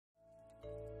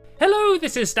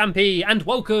this is Stampy, and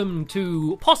welcome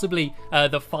to possibly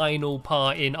the final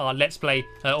part in our Let's Play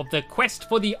of the quest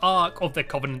for the Ark of the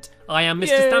Covenant. I am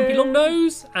Mr. Stampy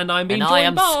Longnose, and I'm being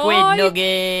joined by... Squid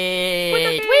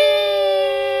Nugget!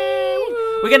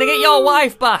 We're gonna get your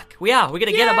wife back! We're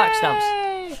gonna get her back,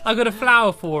 Stamps. I've got a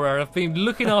flower for her. I've been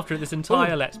looking after it this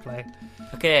entire Let's Play.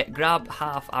 Okay, grab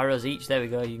half arrows each. There we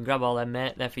go. You can grab all them,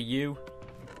 mate. They're for you.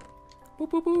 Boo,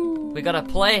 boo, boo. We gotta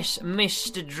place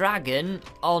Mr. Dragon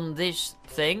on this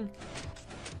thing,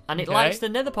 and it lights the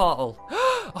nether portal.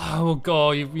 Oh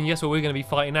god, you can guess what we're going to be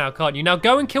fighting now, can't you? Now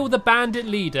go and kill the bandit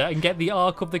leader and get the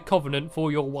Ark of the Covenant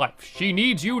for your wife. She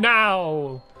needs you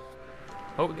now.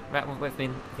 Oh, right, wait for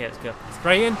me. Okay, let's go.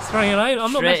 Straight in.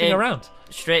 I'm not messing around.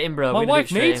 Straight in, bro. My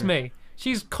wife needs me.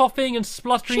 She's coughing and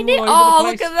spluttering all over oh,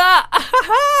 the place. look at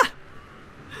that!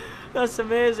 That's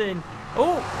amazing.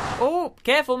 Oh,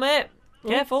 careful, mate.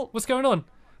 Careful. What's going on?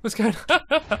 What's going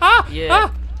on?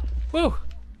 Yeah. Whoa.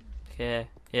 Okay.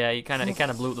 Yeah, you kind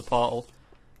of blew up the portal.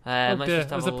 Oh Let's dear, just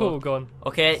have there's a portal gone.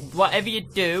 Okay, whatever you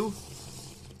do,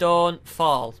 don't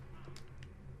fall.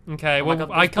 Okay, Oh my well,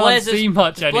 God, I can't see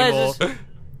much anymore. blazers.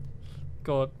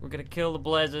 God. We're gonna kill the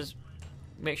blazers.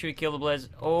 Make sure you kill the blazers.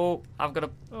 Oh, I've got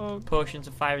a potion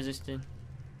of fire resisting.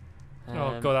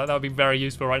 Oh god, that would be very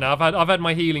useful right now. I've had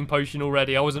my healing potion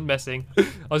already. I wasn't messing. I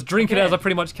was drinking it as I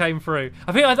pretty much came through.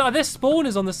 I think there's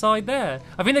spawners on the side there.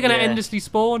 I think they're going to endlessly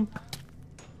spawn.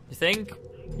 You think?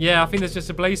 Yeah, I think there's just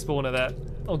a blaze spawner there.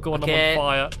 Oh god, I'm on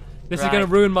fire. This is going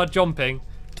to ruin my jumping.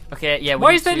 Okay, yeah.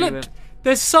 Why is there? Look,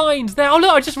 there's signs there. Oh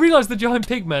look, I just realised the giant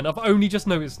pigmen. I've only just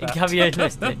noticed that. Have you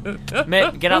noticed it?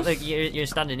 Mate, get out there. You're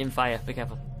standing in fire. Be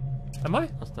careful. Am I?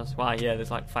 That's why. Yeah,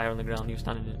 there's like fire on the ground. You're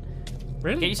standing in it.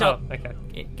 Really? Get yourself. Oh,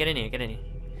 okay. Get in here.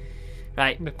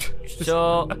 Right.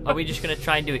 So, are we just going to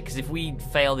try and do it? Because if we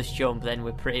fail this jump, then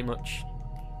we're pretty much...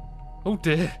 Oh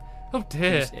dear. Oh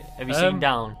dear. Have you seen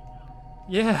down?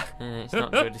 Yeah. It's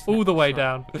not good. All the way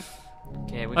down.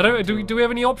 Okay, I don't. Do we have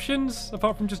any options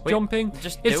apart from just jumping?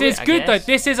 It's good though.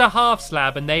 This is a half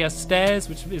slab, and they are stairs,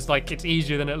 which is like it's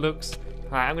easier than it looks.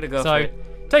 Right, I'm going to go for it.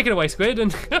 Take it away, Squid.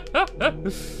 And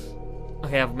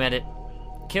okay, I've made it.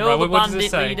 Kill the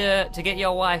bandit leader to get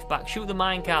your wife back. Shoot the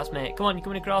minecarts, mate. Come on, you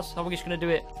coming across? How are we just going to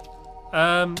do it?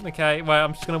 Okay, well,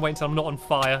 I'm just going to wait until I'm not on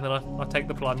fire, then I'll take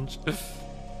the plunge.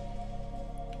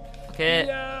 Okay.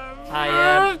 Yeah.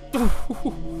 I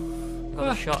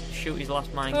got a shot. Shoot his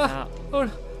last minecart.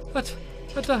 Okay,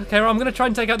 right, I'm going to try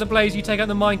and take out the blaze. You take out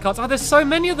the minecarts. Oh, there's so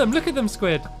many of them. Look at them,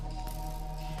 Squid.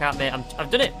 Can't, mate. I've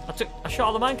done it. I shot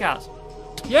all the minecarts.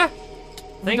 Yeah.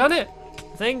 You've done it.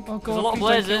 I think. Oh, God, there's a lot of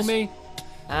please don't kill blazers. me.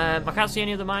 I can't see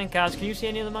any of the minecarts. Can you see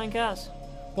any of the minecarts?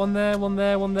 One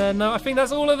there. No, I think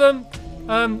that's all of them.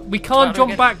 We can't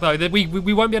jump back though.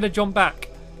 We won't be able to jump back.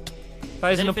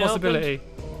 That isn't a possibility.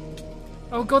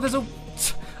 Oh god, there's a...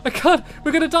 I can't.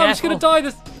 We're gonna die. I'm just gonna die.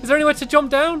 Is there any way to jump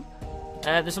down?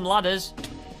 There's some ladders.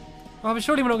 Oh, but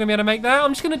surely we're not gonna be able to make that.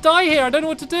 I'm just gonna die here. I don't know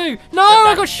what to do. No,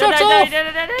 I got shut off.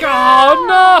 God,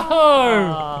 no.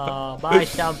 Oh, bye,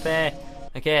 Stampy.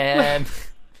 Okay.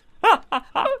 I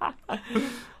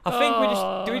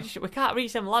think we can't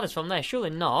reach them ladders from there. Surely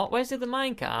not. Where's the other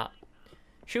minecart?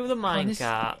 Shoot the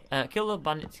minecart. Kill the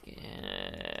bandits.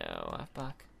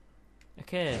 Back.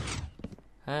 Okay.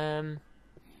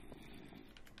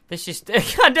 This is.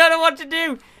 I don't know what to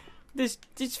do. This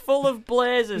it's full of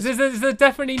blazers. Is there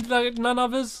definitely like, none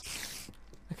others?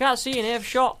 I can't see any. I've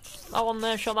shot that one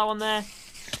there. Shot that one there.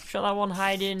 Shot that one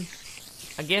hiding.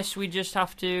 I guess we just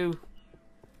have to.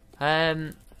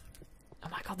 Oh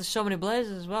my god, there's so many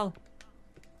blazers as well.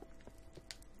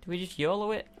 Do we just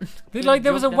YOLO it?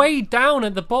 There was a way down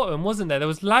at the bottom, wasn't there? There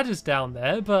was ladders down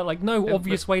there, but like no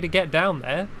obvious way to get down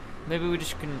there. Maybe we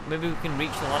can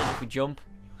reach the ladders if we jump.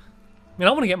 I mean,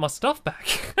 I want to get my stuff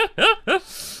back.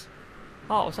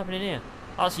 Oh, what's happening here?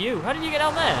 Oh, it's you. How did you get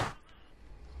down there?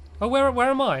 Oh, where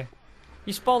am I?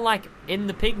 You spawn like in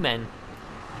the pigmen.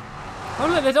 Oh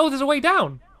look, there's a way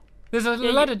down. There's a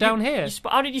ladder down here.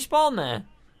 How did you spawn there?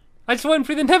 I just went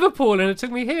through the nether portal and it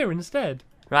took me here instead.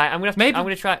 Right, I'm gonna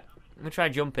try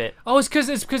jump it. Oh, it's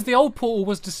because the old portal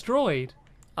was destroyed.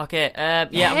 Okay,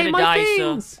 yeah, I'm gonna my die.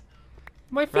 Things. So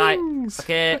my things. Right,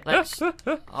 okay, let's.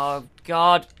 Oh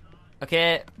god.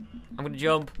 Okay, I'm gonna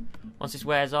jump. Once this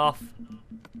wears off.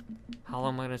 How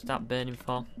long am I gonna start burning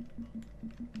for?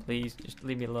 Please, just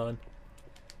leave me alone.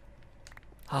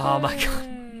 Oh my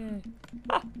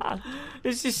god.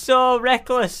 This is so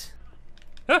reckless.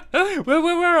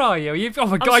 Where are you? Oh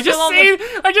my god!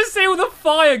 I just see all the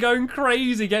fire going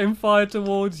crazy, getting fired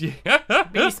towards you.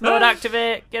 Beast mode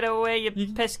activate! Get away, you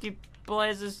pesky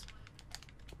blazers!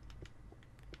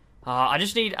 I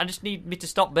just need me to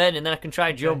stop burning, then I can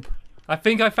try jump. I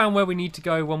think I found where we need to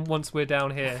go once we're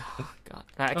down here. Oh, God.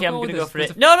 Right, okay, I'm Oh, gonna go for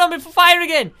there's it. No, I'm in for fire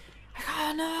again!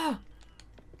 Oh, no!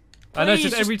 I know, it's Please,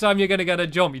 just every time you're going to get a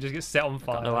jump, you just get set on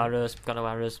fire. Got no arrows, got no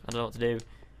arrows. I don't know what to do.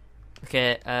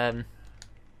 Okay, Are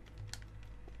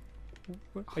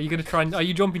you going to try and... Are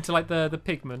you jumping to, like, the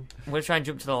pigman? I'm gonna try and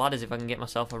jump to the ladders if I can get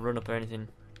myself a run up or anything.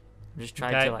 I'm just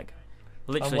trying Okay. to, like...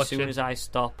 Literally, as soon as I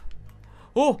stop...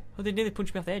 Oh! They nearly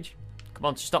punched me off the edge. Come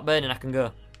on, stop burning, I can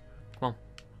go. Come on.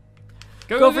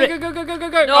 Go for it. Go.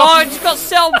 No, I just got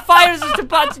set on fire as I was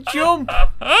about to jump!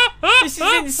 This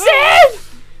is insane!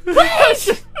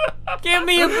 Please! Give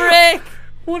me a break!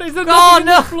 What is there? Oh, Nothing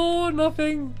no. on the floor?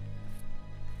 Nothing.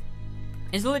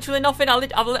 There's literally nothing.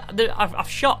 I've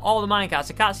shot all the minecarts.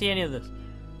 I can't see any of this.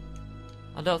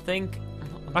 I don't think.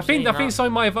 I think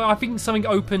something might have, I think something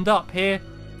opened up here.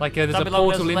 Like there's a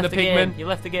portal in the pigman. You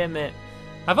left the game, mate.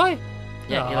 Have I?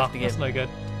 Yeah, you left the game. That's no good.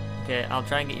 Okay, I'll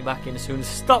try and get you back in as soon as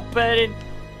I stop burning.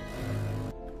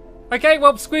 Okay,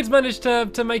 well, Squid's managed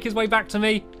to make his way back to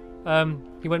me.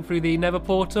 He went through the Nether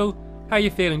portal. How are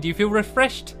you feeling? Do you feel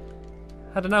refreshed?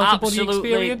 Had an out of body Absolutely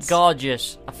experience?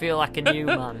 gorgeous. I feel like a new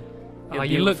man. You're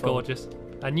You look beautiful. gorgeous.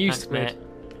 A new Thanks, Squid. mate.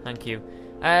 Thank you.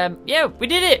 Yeah, we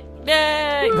did it!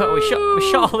 Yay! But we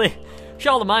shot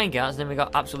all the minecarts, then we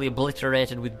got absolutely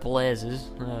obliterated with blazes.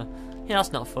 Yeah,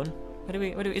 that's not fun.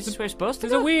 Is this where we're supposed to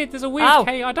There's go? a weird Ow!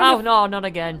 cave. I don't know. No, not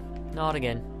again. Not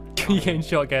again. You're getting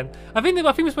shot again. I think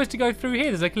we're supposed to go through here.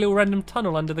 There's like a little random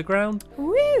tunnel under the ground.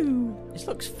 Woo! This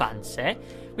looks fancy.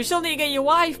 We still need to get your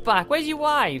wife back. Where's your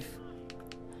wife?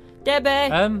 Debbie!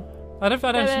 I don't. She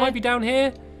Baby. might be down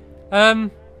here.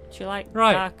 She like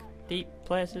right. dark, deep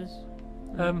places?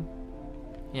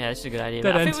 Yeah, this is a good idea.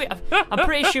 Dead I end. think I'm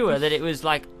pretty sure that it was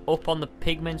like up on the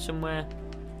pigmen somewhere.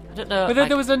 I don't know. But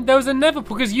like, there was a Nether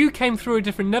because you came through a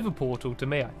different Nether portal to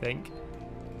me, I think.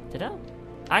 Did I?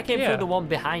 I came Yeah. through the one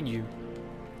behind you.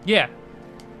 Yeah.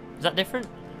 Is that different?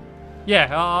 Yeah,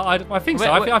 I think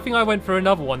so. Wait. I think I went for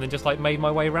another one and just like made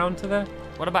my way around to there.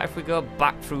 What about if we go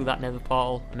back through that nether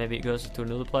portal and maybe it goes to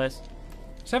another place?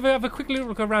 So have a quick little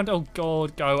look around. Oh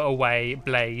God, go away,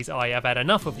 Blaze. I have had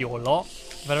enough of your lot.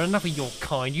 I've had enough of your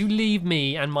kind. You leave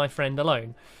me and my friend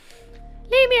alone.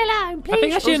 Leave me alone, please. I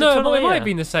think actually Oh, no, there's a tunnel it might here. have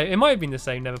been the same. It might have been the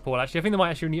same Nether portal. Actually, I think there might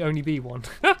actually only be one.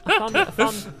 I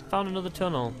found another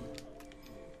tunnel.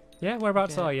 Yeah,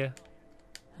 whereabouts Okay. are you?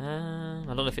 I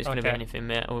don't know if it's going to be Okay. anything,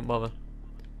 mate. I wouldn't bother.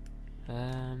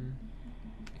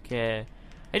 Okay.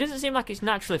 It doesn't seem like it's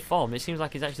naturally formed. It seems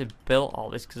like it's actually built all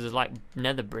this because there's like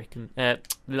nether brick and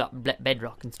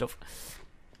bedrock and stuff.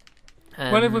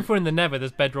 Well, if we're in the Nether,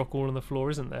 there's bedrock all on the floor,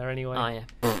 isn't there? Anyway. Oh yeah.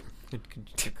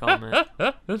 Good call, mate. Right, I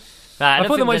don't thought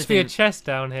think there might there's just be a anything- chest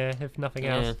down here, if nothing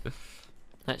else.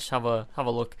 Let's have a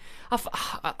look. I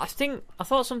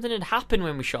thought something had happened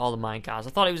when we shot all the minecarts. I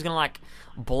thought it was gonna like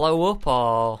blow up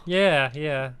or.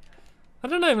 Yeah. I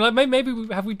don't know. Like maybe do you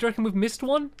reckon we've missed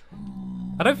one?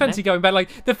 I don't fancy going back.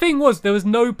 Like the thing was, there was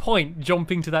no point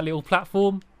jumping to that little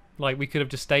platform. Like we could have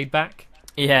just stayed back.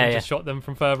 And just shot them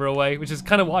from further away, which is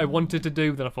kind of what I wanted to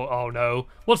do. Then I thought, oh no,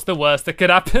 what's the worst that could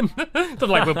happen? It's not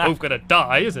like we're both gonna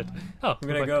die, is it? Oh, I'm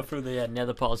gonna go through the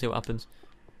nether portal, see what happens.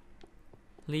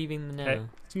 Leaving the nether.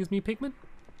 Excuse me, pigman.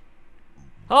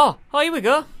 Oh, here we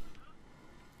go.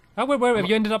 Oh, where have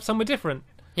you ended up somewhere different?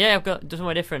 Yeah, I've got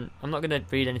somewhere different. I'm not gonna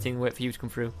read anything. Wait for you to come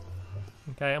through.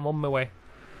 Okay, I'm on my way.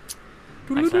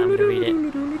 Actually, I'm gonna read it.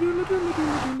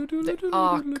 The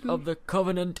Ark of the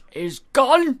Covenant is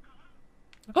gone.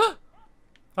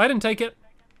 I didn't take it.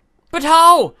 But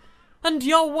how? And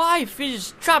your wife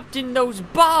is trapped in those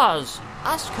bars.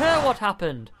 Ask her what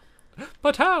happened.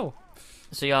 But how?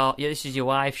 So this is your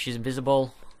wife. She's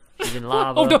invisible. She's in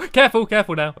lava. Oh no! Careful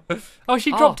now. Oh,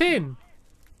 she dropped in.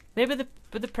 Maybe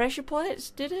the pressure plates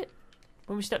did it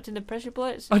when we stepped in the pressure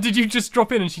plates. Oh, did you just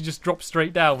drop in and she just dropped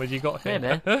straight down when you got here?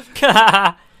 Maybe.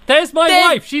 There's my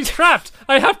wife. She's trapped.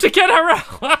 I have to get her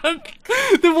out.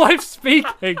 The wife's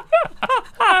speaking.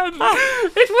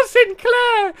 It was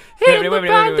Sinclair. He and the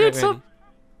bandits. Oh,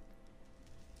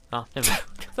 never mind.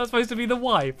 That's supposed to be the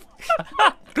wife.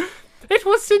 It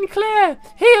was Sinclair.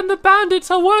 He and the bandits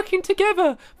are working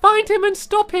together. Find him and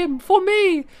stop him for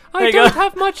me. I don't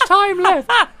have much time left.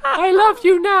 I love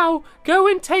you now. Go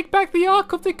and take back the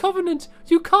Ark of the Covenant.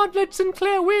 You can't let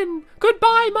Sinclair win.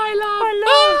 Goodbye, my love.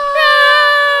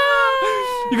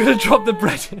 You're going to drop the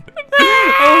bread in.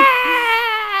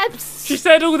 She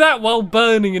said all that while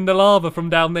burning in the lava from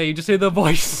down there. You just hear the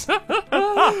voice.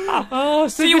 Oh,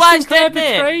 so your wife's Sinclair dead,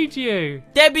 mate. betrayed you.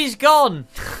 Debbie's gone.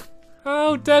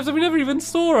 Oh, Debs, we never even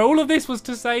saw her. All of this was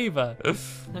to save her.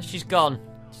 No, she's gone.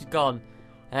 She's gone.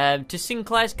 To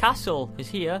Sinclair's castle is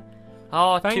here.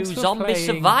 Oh, Thanks to for zombie playing.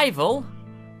 survival.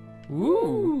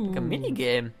 Ooh. Like a mini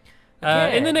game.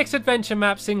 In the next adventure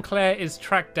map, Sinclair is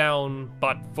tracked down,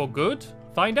 but for good.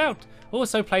 Find out.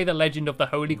 Also play the Legend of the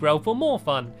Holy Grail for more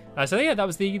fun. So yeah, that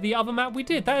was the other map we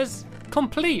did. That is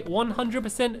complete,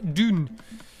 100% done.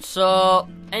 So,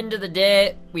 end of the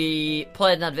day, we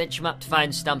played an adventure map to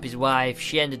find Stampy's wife.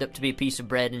 She ended up to be a piece of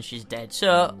bread and she's dead.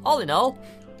 So, all in all,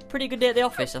 pretty good day at the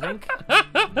office, I think.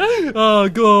 Oh,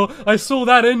 God, I saw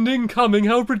that ending coming.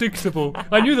 How predictable.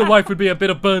 I knew the wife would be a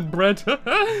bit of burnt bread.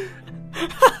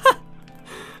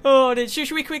 Oh,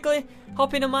 should we quickly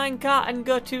hop in a minecart and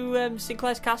go to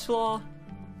Sinclair's castle? Or...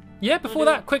 Yeah, before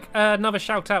that, quick another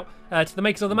shout out to the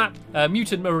makers of the map,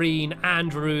 Mutant Marine,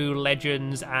 Andrew,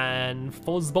 Legends, and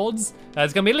Fozbods.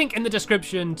 There's going to be a link in the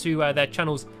description to their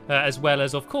channels, as well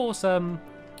as, of course, what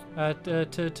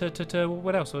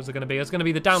else was it going to be? It's going to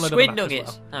be the download Squid of the map nuggets.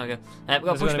 as well. There we go.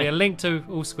 There's going to be a link to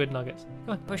all squid nuggets.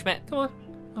 Come on, Push me. come on.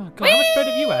 Oh, God, how much bread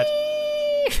have you had?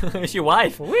 It's your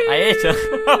wife. I ate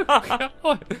her.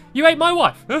 Oh, you ate my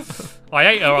wife? I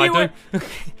ate her, I do.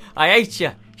 I ate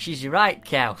you. She's your right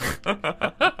cow.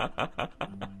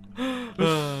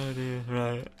 Oh dear.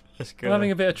 Right. Let's go. I'm having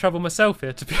a bit of trouble myself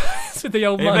here, to be honest, with the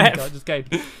old minecart. Just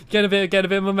getting a bit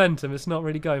of momentum. It's not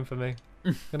really going for me.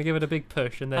 Gonna give it a big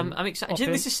push and then. I'm excited. Do you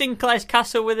think this is Sinclair's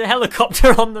castle with a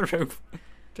helicopter on the roof?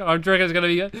 I reckon it's gonna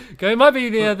be. It might be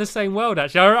the same world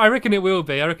actually. I reckon it will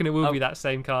be. I reckon it will be that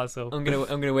same castle. I'm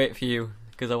gonna wait for you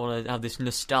because I want to have this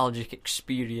nostalgic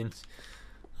experience.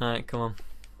 All right, come on.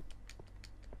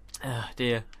 Oh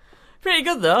dear. Pretty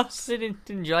good though. Did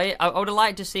enjoy it. I would have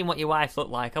liked to see what your wife looked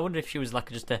like. I wonder if she was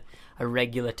like just a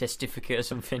regular testificate or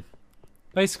something.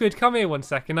 Hey Squid, come here one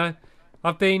second.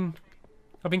 I've been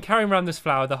carrying around this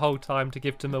flower the whole time to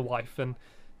give to my wife, and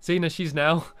seeing as she's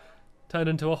now turned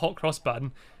into a hot cross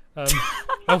bun,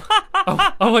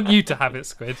 I want you to have it,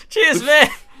 Squid. Cheers,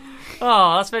 mate.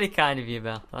 Oh, that's very kind of you,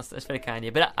 Belle. That's very kind of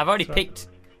you. But I've already picked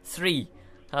 3,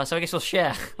 so I guess we'll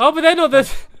share. Oh, but they're not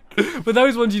the. But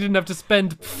those ones you didn't have to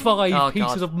spend 5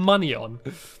 pieces of money on.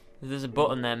 There's a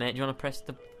button there, mate. Do you want to press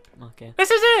the... Okay. This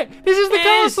is it! This is the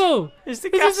castle! It's the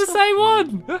This is the same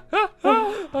one!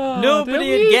 Oh,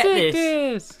 nobody would get this.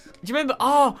 this! Do you remember...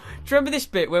 Oh, do you remember this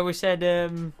bit where we said...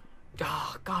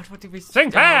 Oh, God, what did we say?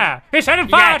 Sinclair! He's setting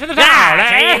fire to the town,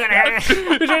 eh?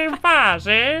 He's setting fire,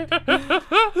 see?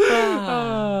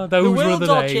 Those the were world's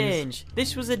the all days. changed.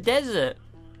 This was a desert.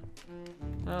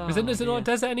 Oh, Is it not a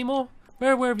desert anymore?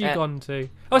 Where have you gone to?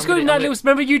 I was I'm gonna- that little.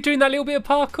 Remember you doing that little bit of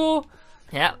parkour?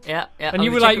 Yeah. And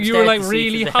you were like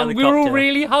really hungry. We were all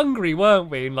really hungry, weren't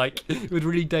we? And like it was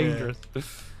really dangerous.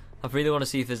 I really want to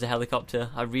see if there's a helicopter.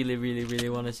 I really, really, really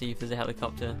want to see if there's a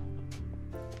helicopter.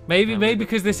 Maybe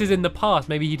because this is in the past.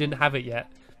 Maybe you didn't have it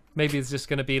yet. Maybe it's just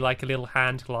going to be like a little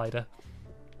hand glider.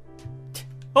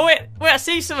 Oh wait! I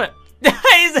see something.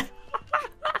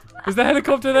 Is the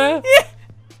helicopter there? Yeah.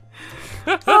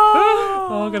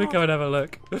 Oh, I'm gonna go and have a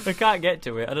look. I can't get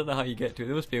to it. I don't know how you get to it.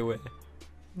 There must be a way.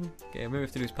 Okay, maybe we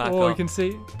have to do this parkour. Oh, you can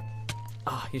see.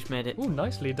 Oh, you just made it. Oh,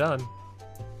 nicely done.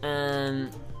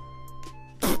 There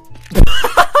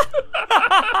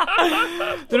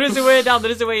is a way down. There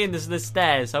is a way in. There's the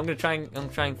stairs. So I'm try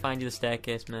and find you the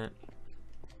staircase, mate.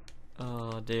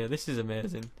 Oh dear, this is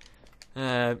amazing.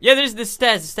 Yeah, there's the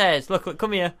stairs. The stairs. Look,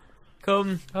 come here.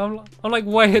 Come. I'm like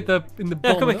way in the No,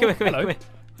 bottom. come here.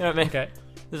 Alright, mate. Okay.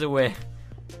 There's a way.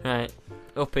 Right,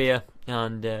 up here,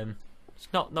 and it's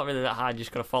not really that hard. You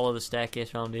just gotta follow the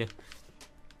staircase around here.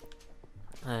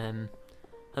 And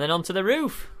then onto the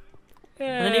roof.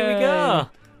 And then here we go.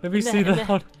 Let me see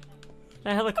that.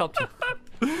 A helicopter.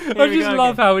 I just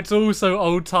love how it's all so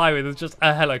old timey. There's just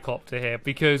a helicopter here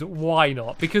because why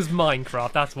not? Because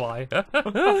Minecraft. That's why.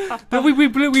 But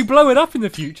we blow it up in the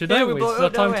future, don't we? Blow it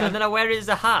up, don't we? And then I wear it as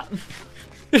a hat.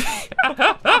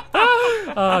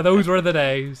 Those were the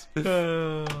days.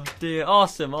 Oh dear!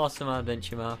 Awesome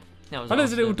adventure map. That was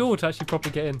there's a little awesome. door to actually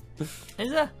properly get in.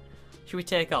 Is there? Should we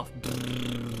take off?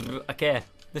 Okay.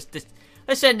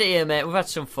 Let's end it here, mate. We've had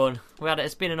some fun.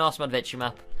 It's been an awesome adventure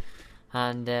map.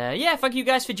 And yeah, thank you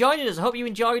guys for joining us. I hope you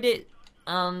enjoyed it.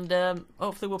 And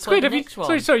hopefully we'll play the next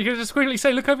one. Sorry, you can just quickly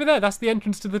say, look over there. That's the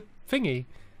entrance to the thingy.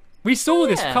 We saw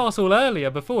this castle earlier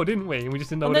before, didn't we? And we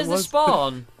just didn't know what it was. And there's the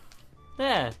spawn.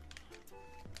 There.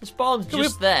 The spawn's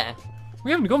just there.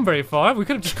 We haven't gone very far. We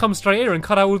could have just come straight here and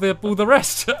cut out all the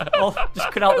rest.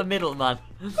 Just cut out the middle, man.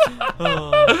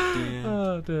 Oh dear.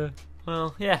 Oh dear.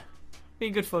 Well, yeah.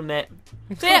 Been good fun, mate.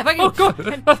 So yeah, thank you. Oh god.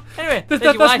 Anyway,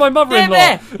 that's my mother-in-law.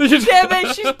 Yeah,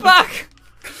 mate, she's back.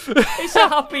 It's a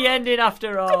happy ending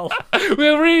after all.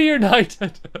 We're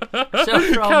reunited.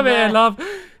 So come here, love.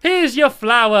 Here's your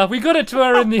flower. We got it to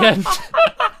her in the end.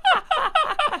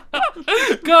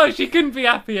 Gosh, you couldn't be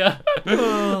happier.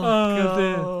 Oh,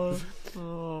 dear.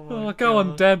 Oh, Go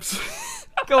on, Debs.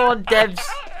 Go on, Debs.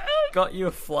 Got you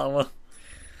a flower.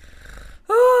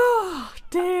 Oh,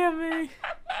 dear me.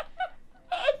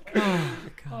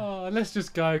 Oh, let's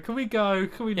just go. Can we go?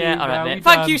 Can we Yeah, leave alright, now? mate. We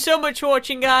Thank done? you so much for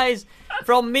watching, guys.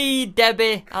 From me,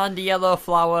 Debbie, and the Yellow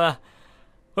Flower.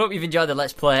 Hope you've enjoyed the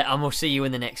Let's Play, and we'll see you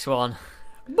in the next one.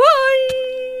 Bye!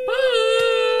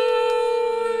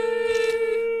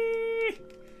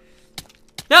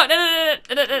 No, no, no,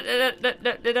 no, no, no, no, no,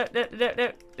 no, no,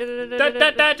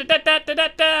 no,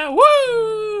 no.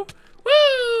 Woo!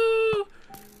 Woo!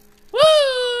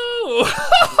 Woo!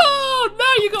 No,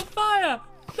 you got fire!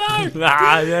 No!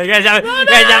 Ah, you guys have it. No, You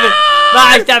guys have it.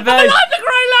 Bye, Stefan. Look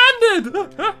where I landed!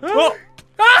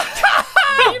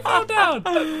 You fell down!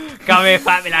 Come here,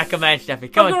 fight me like a man,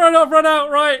 Steffi. Come on. I've run out,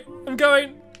 right? I'm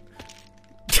going.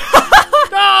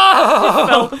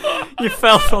 No! You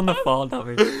fell from the fall,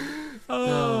 David.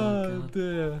 Oh,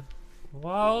 dear.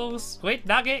 Wow, sweet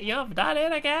nugget, you've done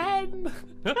it again!